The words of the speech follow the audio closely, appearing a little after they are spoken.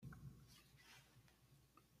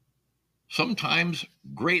Sometimes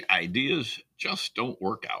great ideas just don't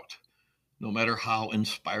work out, no matter how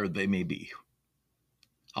inspired they may be.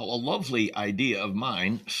 How a lovely idea of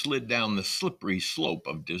mine slid down the slippery slope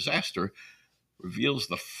of disaster reveals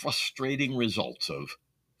the frustrating results of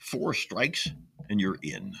four strikes and you're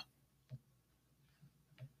in.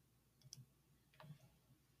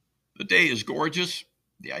 The day is gorgeous,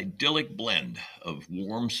 the idyllic blend of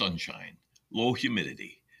warm sunshine, low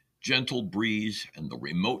humidity, gentle breeze, and the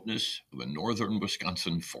remoteness of a northern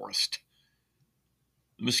Wisconsin forest.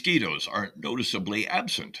 The mosquitoes aren't noticeably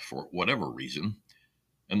absent for whatever reason,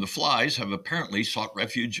 and the flies have apparently sought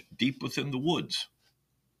refuge deep within the woods.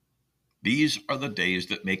 These are the days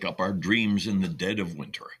that make up our dreams in the dead of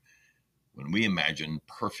winter, when we imagine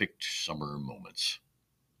perfect summer moments.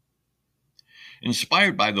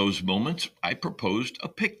 Inspired by those moments, I proposed a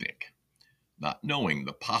picnic, not knowing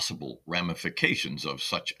the possible ramifications of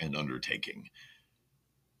such an undertaking.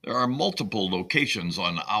 There are multiple locations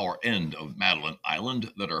on our end of Madeline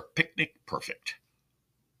Island that are picnic perfect.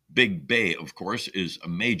 Big Bay, of course, is a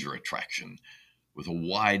major attraction, with a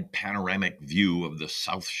wide panoramic view of the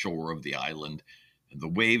south shore of the island and the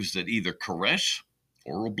waves that either caress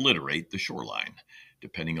or obliterate the shoreline,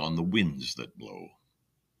 depending on the winds that blow.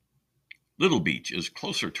 Little Beach is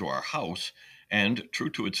closer to our house and,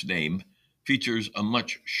 true to its name, features a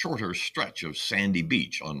much shorter stretch of sandy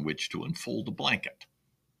beach on which to unfold a blanket.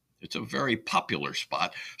 It's a very popular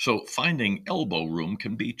spot, so finding elbow room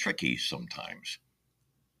can be tricky sometimes.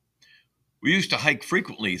 We used to hike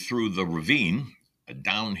frequently through the ravine, a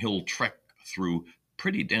downhill trek through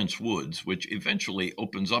pretty dense woods, which eventually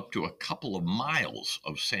opens up to a couple of miles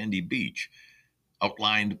of sandy beach,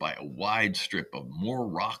 outlined by a wide strip of more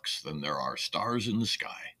rocks than there are stars in the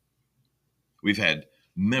sky. We've had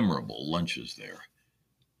memorable lunches there.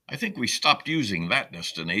 I think we stopped using that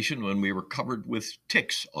destination when we were covered with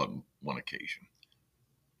ticks on one occasion.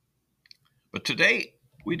 But today,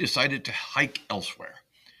 we decided to hike elsewhere,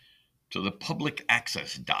 to the public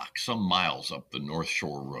access dock some miles up the North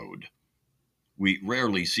Shore Road. We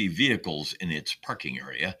rarely see vehicles in its parking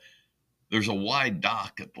area. There's a wide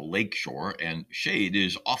dock at the lake shore, and shade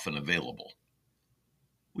is often available.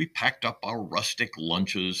 We packed up our rustic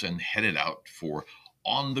lunches and headed out for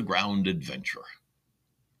on-the-ground adventure.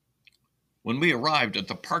 When we arrived at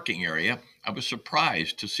the parking area, I was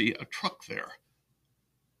surprised to see a truck there.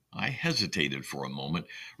 I hesitated for a moment,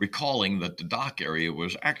 recalling that the dock area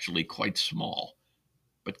was actually quite small,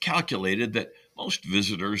 but calculated that most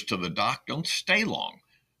visitors to the dock don't stay long,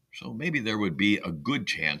 so maybe there would be a good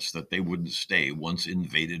chance that they wouldn't stay once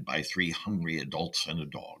invaded by three hungry adults and a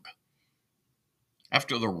dog.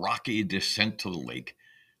 After the rocky descent to the lake,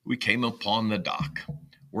 we came upon the dock,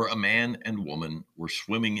 where a man and woman were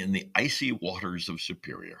swimming in the icy waters of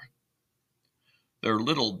Superior. Their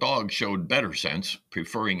little dog showed better sense,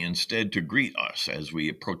 preferring instead to greet us as we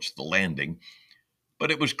approached the landing, but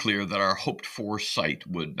it was clear that our hoped-for site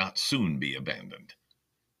would not soon be abandoned.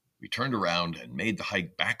 We turned around and made the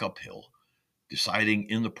hike back uphill, deciding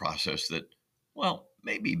in the process that, well,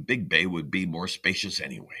 maybe Big Bay would be more spacious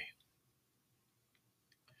anyway.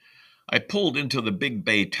 I pulled into the Big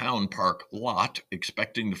Bay Town Park lot,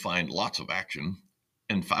 expecting to find lots of action,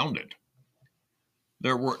 and found it.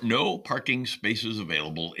 There were no parking spaces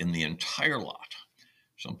available in the entire lot,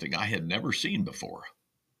 something I had never seen before.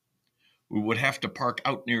 We would have to park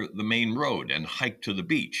out near the main road and hike to the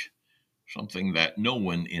beach, something that no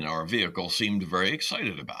one in our vehicle seemed very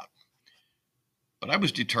excited about. But I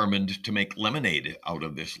was determined to make lemonade out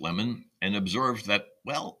of this lemon and observed that,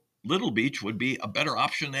 well, Little Beach would be a better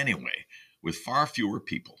option anyway, with far fewer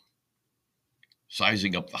people.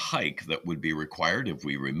 Sizing up the hike that would be required if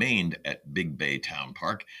we remained at Big Bay Town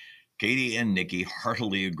Park, Katie and Nikki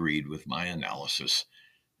heartily agreed with my analysis,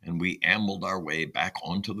 and we ambled our way back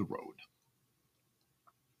onto the road.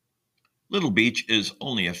 Little Beach is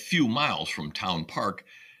only a few miles from Town Park,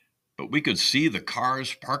 but we could see the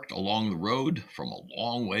cars parked along the road from a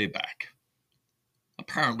long way back.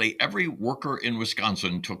 Apparently, every worker in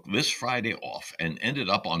Wisconsin took this Friday off and ended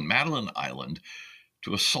up on Madeline Island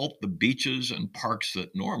to assault the beaches and parks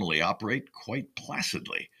that normally operate quite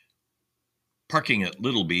placidly. Parking at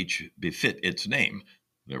Little Beach befit its name.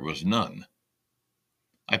 There was none.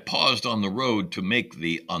 I paused on the road to make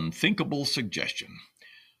the unthinkable suggestion.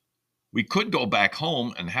 We could go back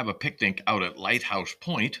home and have a picnic out at Lighthouse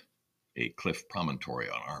Point, a cliff promontory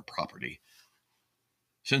on our property.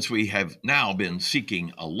 Since we have now been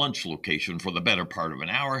seeking a lunch location for the better part of an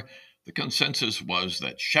hour, the consensus was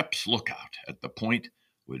that Shep's Lookout at the point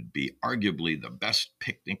would be arguably the best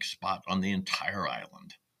picnic spot on the entire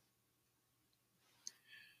island.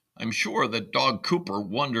 I'm sure that Dog Cooper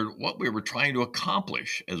wondered what we were trying to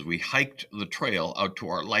accomplish as we hiked the trail out to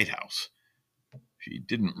our lighthouse. She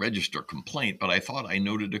didn't register complaint, but I thought I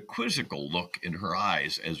noted a quizzical look in her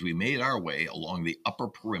eyes as we made our way along the upper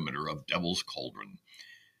perimeter of Devil's Cauldron.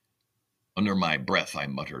 Under my breath, I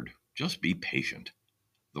muttered, "Just be patient,"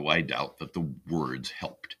 though I doubt that the words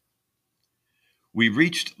helped. We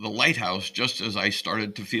reached the lighthouse just as I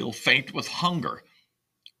started to feel faint with hunger.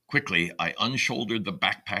 Quickly, I unshouldered the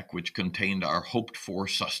backpack which contained our hoped-for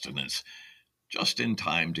sustenance, just in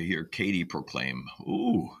time to hear Katie proclaim,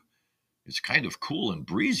 "Ooh, it's kind of cool and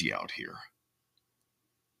breezy out here."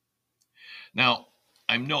 Now,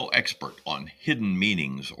 I'm no expert on hidden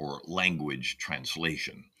meanings or language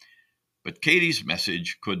translation, but Katie's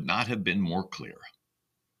message could not have been more clear.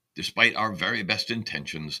 Despite our very best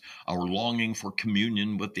intentions, our longing for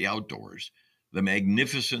communion with the outdoors, the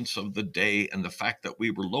magnificence of the day, and the fact that we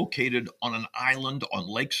were located on an island on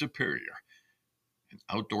Lake Superior, an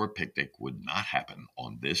outdoor picnic would not happen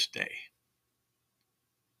on this day.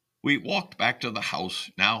 We walked back to the house,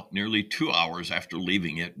 now nearly 2 hours after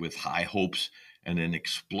leaving it, with high hopes and an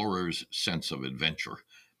explorer's sense of adventure.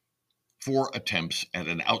 4 attempts at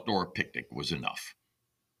an outdoor picnic was enough.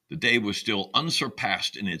 The day was still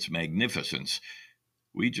unsurpassed in its magnificence.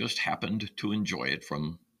 We just happened to enjoy it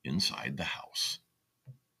from inside the house.